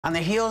On the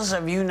heels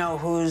of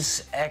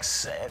you-know-who's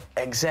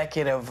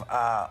executive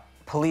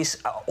police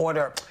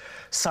order,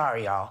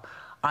 sorry, y'all,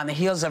 on the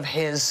heels of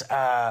his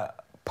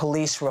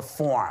police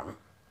reform,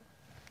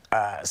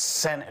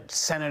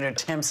 Senator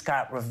Tim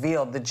Scott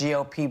revealed the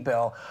GOP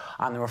bill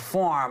on the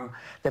reform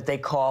that they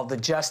call the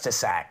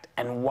Justice Act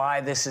and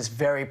why this is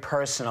very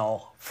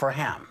personal for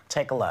him.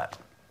 Take a look.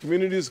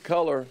 Communities of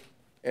color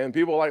and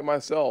people like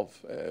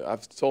myself,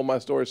 I've told my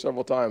story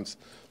several times,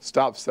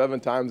 stopped 7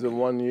 times in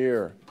 1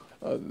 year.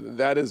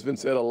 That has been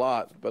said a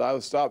lot, but I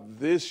was stopped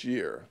this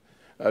year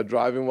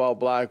driving while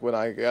black when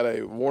I got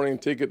a warning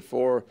ticket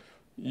for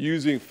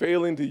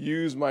failing to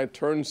use my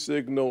turn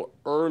signal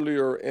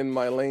earlier in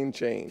my lane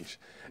change.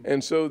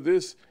 And so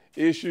this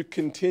issue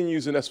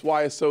continues, and that's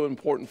why it's so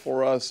important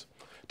for us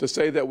to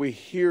say that we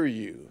hear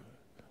you.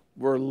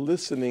 We're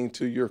listening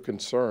to your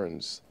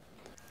concerns.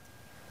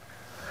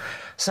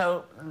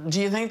 So,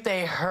 do you think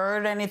they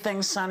heard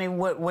anything, Sonny?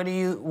 What do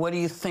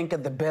you think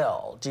of the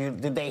bill?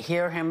 Did they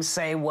hear him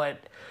say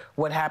what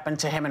happened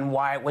to him and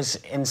why it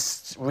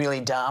was really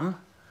dumb?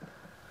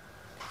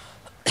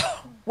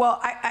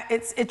 Well,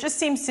 it just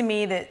seems to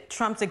me that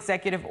Trump's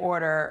executive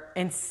order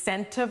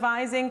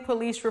incentivizing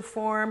police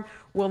reform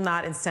will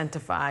not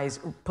incentivize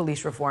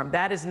police reform.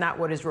 That is not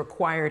what is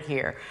required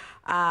here.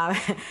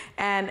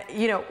 And,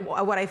 you know,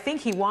 what I think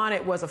he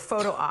wanted was a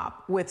photo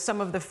op with some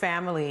of the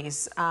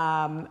families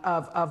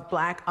of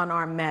black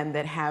unarmed men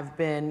that have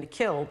been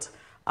killed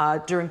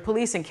during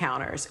police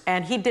encounters.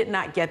 And he did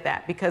not get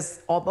that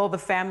because although the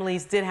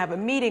families did have a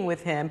meeting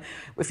with him,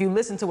 if you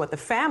listen to what the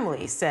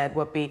families said,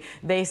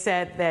 they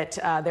said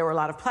that there were a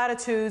lot of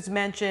platitudes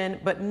mentioned,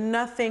 but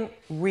nothing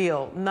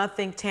real,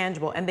 nothing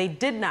tangible. And they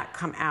did not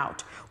come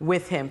out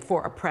with him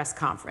for a press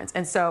conference.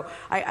 And so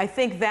I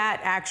think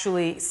that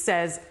actually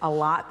says a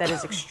lot. That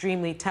is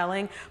extremely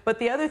telling. But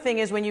the other thing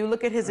is when you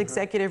look at his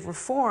executive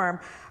reform,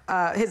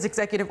 his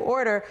executive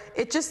order,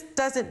 it just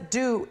doesn't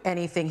do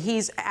anything.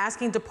 He's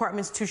asking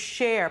departments to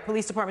share,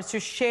 police departments to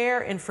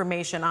share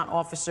information on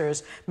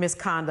officers'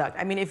 misconduct.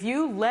 I mean, if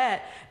you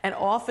let an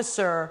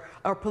officer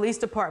or police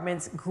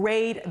departments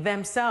grade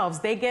themselves,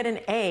 they get an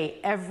A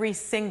every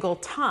single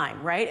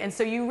time, right? And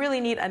so you really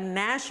need a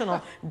national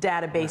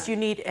database. You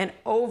need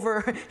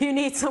you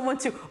need someone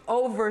to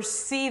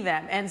oversee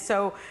them. And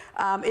so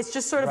it's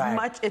just sort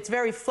of it's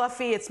very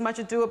fluffy. It's much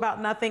ado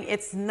about nothing.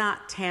 It's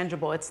not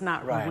tangible. It's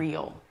not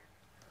real.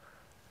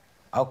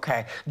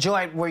 Okay.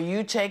 Joy, were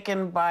you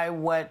taken by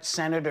what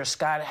Senator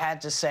Scott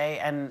had to say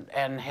and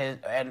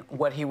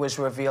what he was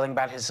revealing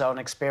about his own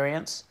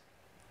experience?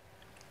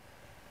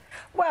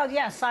 Well,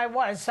 yes, I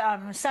was.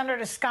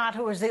 Senator Scott,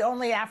 who was the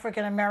only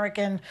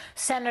African-American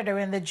senator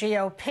in the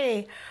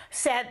GOP,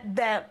 said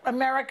that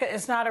America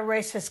is not a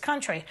racist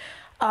country.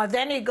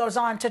 Then he goes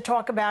on to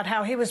talk about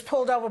how he was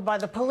pulled over by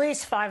the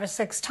police 5 or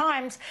 6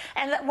 times,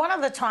 and that one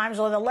of the times,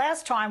 or the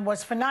last time,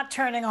 was for not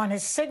turning on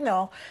his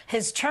signal,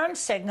 his turn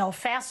signal,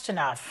 fast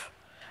enough.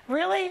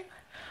 Really?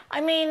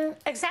 I mean,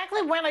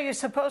 exactly when are you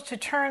supposed to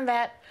turn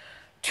that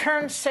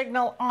turn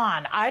signal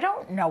on? I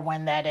don't know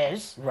when that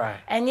is. Right.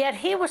 And yet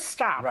he was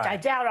stopped. I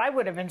doubt I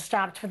would have been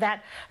stopped for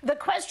that. The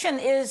question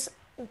is,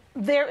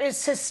 there is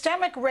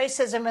systemic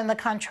racism in the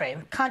country,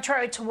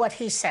 contrary to what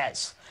he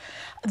says.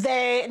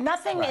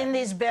 Nothing in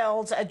these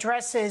bills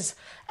addresses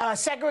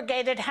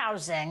segregated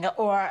housing,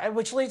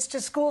 which leads to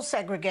school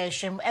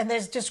segregation, and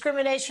there's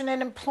discrimination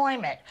in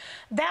employment.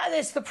 That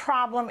is the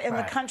problem in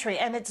the country,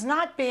 and it's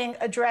not being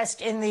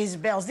addressed in these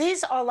bills.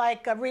 These are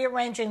like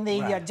rearranging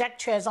the deck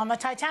chairs on the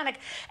Titanic.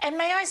 And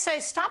may I say,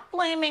 stop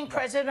blaming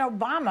President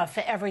Obama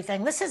for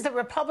everything. This is the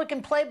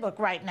Republican playbook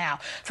right now.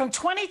 From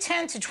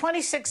 2010 to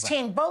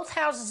 2016, both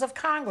houses of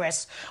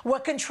Congress were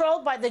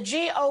controlled by the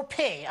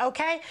GOP,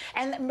 okay?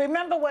 And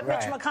remember what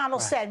Mitch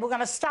McConnell said, we're going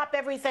to stop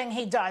everything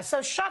he does.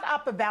 So shut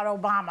up about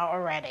Obama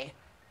already.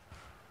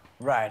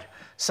 Right.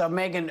 So,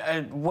 Megan,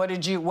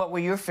 what were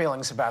your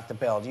feelings about the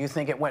bill? Do you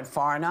think it went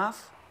far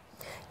enough?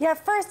 Yeah,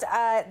 first,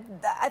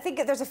 I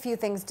think there's a few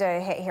things to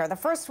hit here. The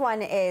first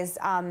one is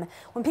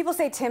when people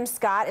say Tim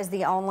Scott is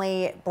the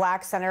only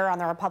black senator on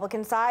the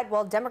Republican side,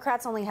 well,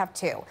 Democrats only have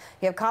 2. You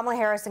have Kamala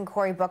Harris and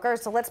Cory Booker,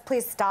 so let's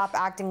please stop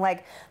acting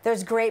like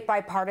there's great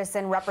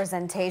bipartisan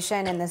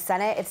representation in the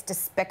Senate. It's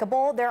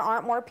despicable. There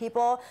aren't more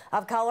people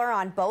of color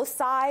on both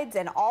sides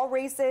and all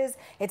races.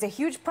 It's a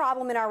huge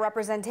problem in our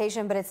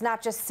representation, but it's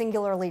not just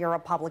singularly a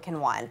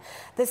Republican one.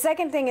 The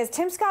second thing is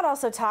Tim Scott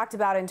also talked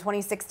about in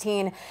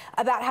 2016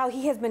 about how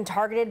he has been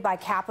targeted by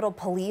Capitol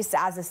Police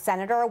as a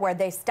senator, where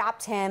they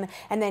stopped him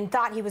and then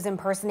thought he was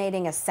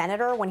impersonating a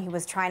senator when he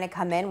was trying to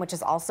come in, which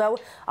is also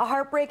a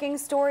heartbreaking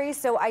story.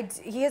 So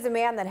he is a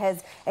man that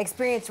has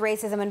experienced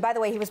racism. And by the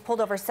way, he was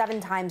pulled over 7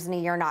 times in a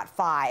year, not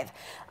 5.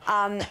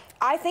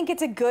 I think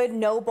it's a good,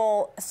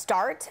 noble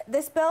start,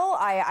 this bill.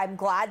 I'm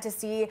glad to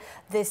see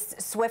this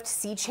swift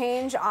sea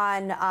change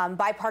on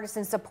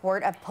bipartisan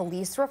support of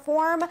police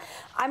reform.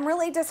 I'm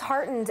really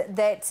disheartened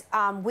that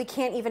we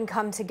can't even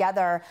come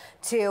together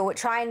to to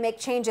try and make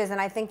changes, and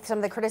I think some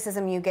of the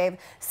criticism you gave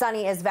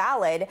Sonny is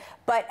valid,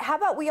 but how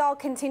about we all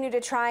continue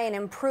to try and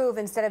improve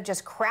instead of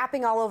just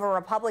crapping all over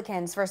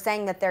Republicans for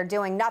saying that they're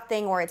doing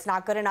nothing or it's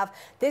not good enough.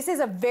 This is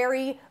a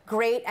very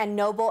great and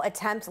noble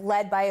attempt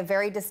led by a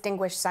very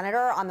distinguished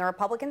senator on the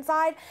Republican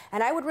side,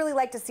 and I would really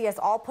like to see us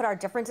all put our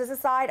differences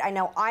aside. I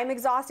know I'm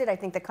exhausted. I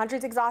think the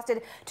country's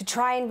exhausted to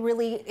try and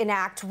really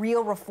enact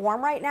real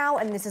reform right now,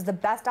 and this is the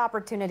best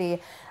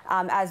opportunity.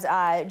 As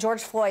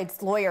George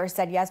Floyd's lawyer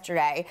said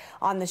yesterday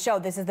on the show,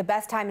 this is the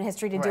best time in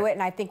history to do it,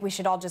 and I think we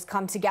should all just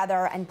come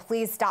together and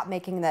please stop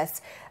making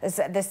this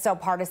so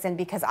partisan,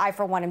 because I,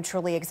 for one, am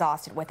truly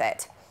exhausted with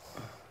it.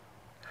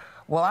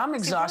 Well, I'm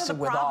exhausted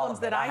with all of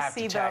it, that I have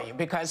to tell you,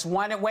 because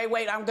let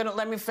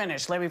me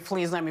finish.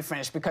 Please let me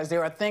finish, because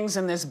there are things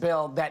in this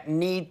bill that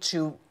need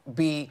to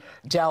be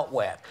dealt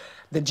with.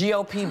 The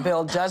GOP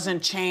bill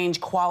doesn't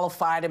change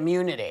qualified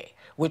immunity,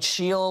 which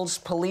shields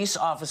police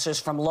officers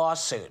from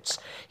lawsuits.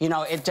 You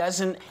know, it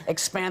doesn't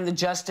expand the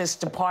Justice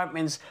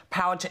Department's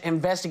power to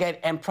investigate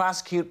and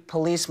prosecute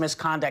police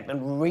misconduct. And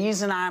the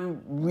reason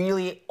I'm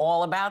really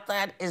all about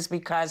that is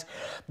because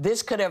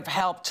this could have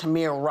helped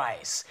Tamir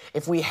Rice.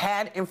 If we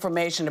had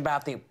information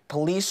about the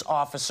police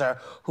officer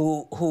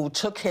who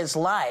took his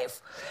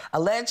life,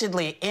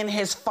 allegedly in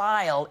his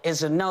file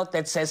is a note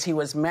that says he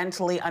was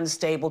mentally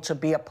unstable to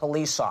be a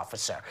police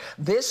officer.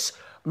 This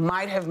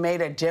might have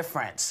made a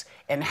difference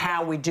in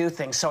how we do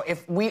things. So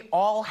if we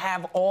all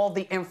have all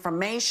the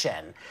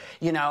information,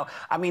 you know,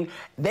 I mean,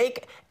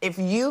 if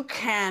you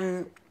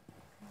can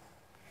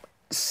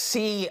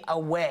see a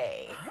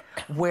way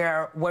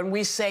where when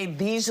we say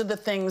these are the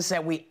things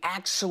that we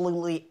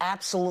absolutely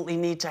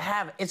need to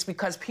have, it's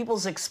because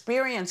people's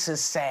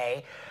experiences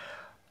say,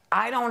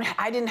 I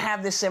didn't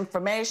have this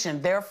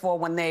information, therefore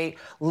when they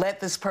let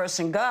this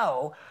person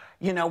go,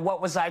 you know,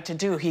 what was I to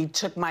do? He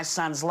took my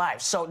son's life.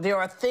 So there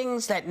are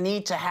things that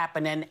need to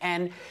happen.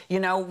 And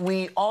you know,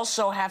 we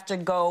also have to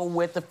go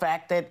with the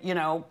fact that, you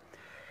know,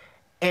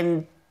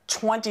 in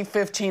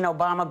 2015,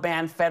 Obama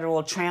banned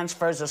federal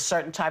transfers of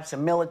certain types of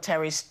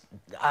military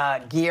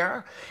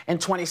gear. In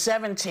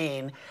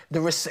 2017,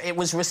 it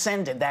was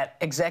rescinded. That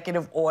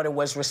executive order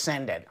was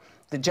rescinded.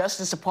 The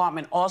Justice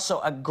Department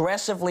also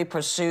aggressively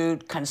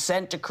pursued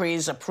consent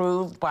decrees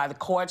approved by the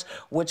courts,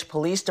 which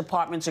police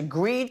departments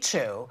agreed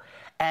to,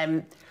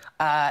 and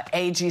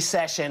AG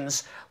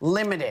Sessions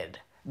limited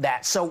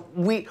that. So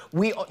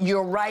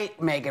you're right,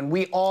 Megan.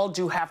 We all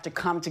do have to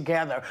come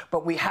together,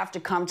 but we have to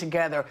come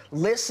together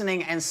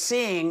listening and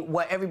seeing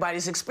what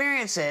everybody's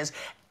experience is,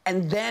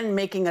 and then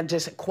making a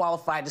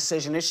qualified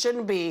decision. It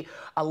shouldn't be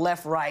a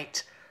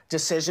left-right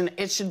decision.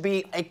 It should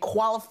be a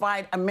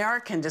qualified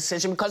American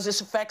decision, because this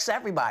affects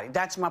everybody.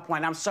 That's my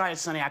point. I'm sorry,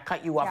 Sonny, I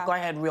cut you off. Yeah. Go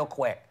ahead real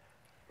quick.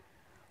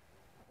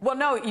 Well,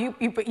 no,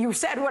 you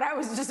said what I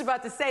was just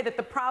about to say, that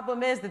the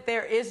problem is that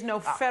there is no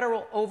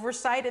federal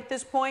oversight at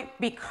this point,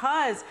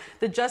 because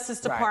the Justice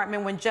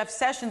Department, when Jeff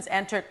Sessions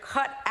entered,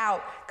 cut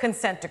out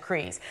consent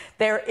decrees.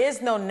 There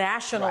is no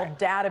national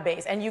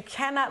database, and you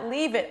cannot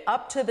leave it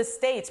up to the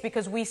states,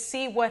 because we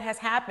see what has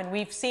happened.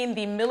 We've seen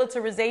the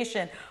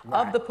militarization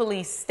of the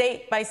police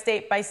state by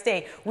state by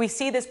state. We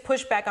see this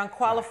pushback on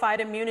qualified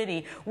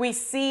immunity. We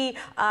see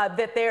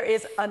that there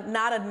is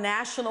not a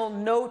national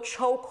no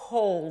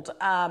chokehold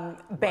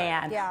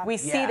ban. Yeah. We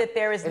see that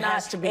there is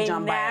not a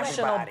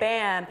national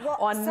ban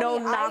on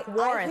no-knock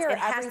warrants. It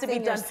has to be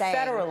done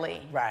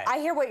federally. Right. I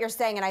hear what you're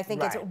saying, and I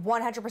think it's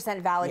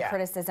 100% valid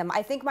criticism.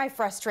 I think my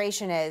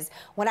frustration is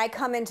when I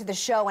come into the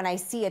show and I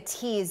see a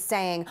tease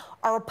saying,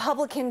 are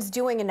Republicans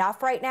doing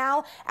enough right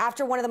now?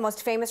 After one of the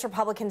most famous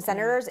Republican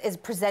senators is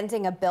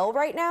presenting a bill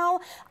right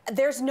now,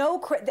 there's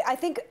no, I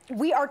think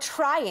we are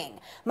trying.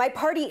 My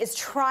party is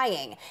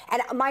trying.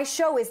 And my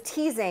show is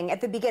teasing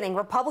at the beginning,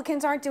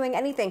 Republicans aren't doing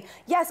anything.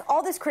 Yes,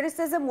 all this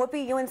criticism,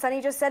 Whoopi, you and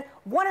Sonny just said,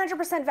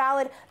 100%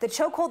 valid. The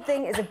chokehold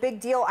thing is a big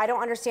deal. I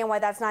don't understand why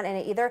that's not in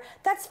it either.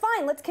 That's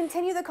fine. Let's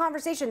continue the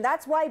conversation.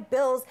 That's why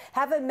bills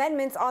have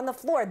amendments on the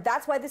floor.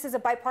 That's why this is a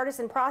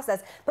bipartisan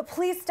process. But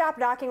please stop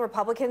knocking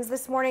Republicans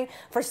this morning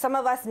for some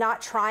of us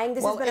not trying.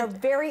 This has been a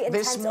very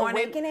intense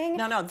awakening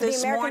to the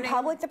American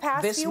public the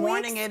past few weeks. This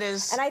morning it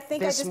is. And I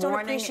think I just don't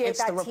appreciate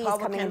that tease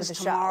coming into the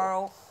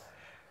show.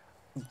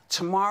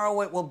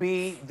 Tomorrow it will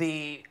be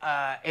the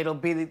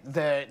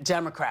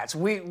Democrats.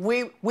 We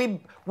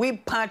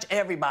punch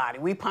everybody.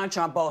 We punch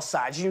on both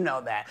sides. You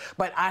know that.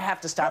 But I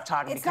have to stop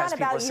talking because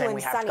people say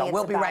we have to go.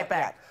 We'll be right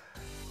back.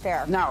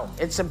 Fair. No,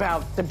 it's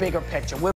about the bigger picture.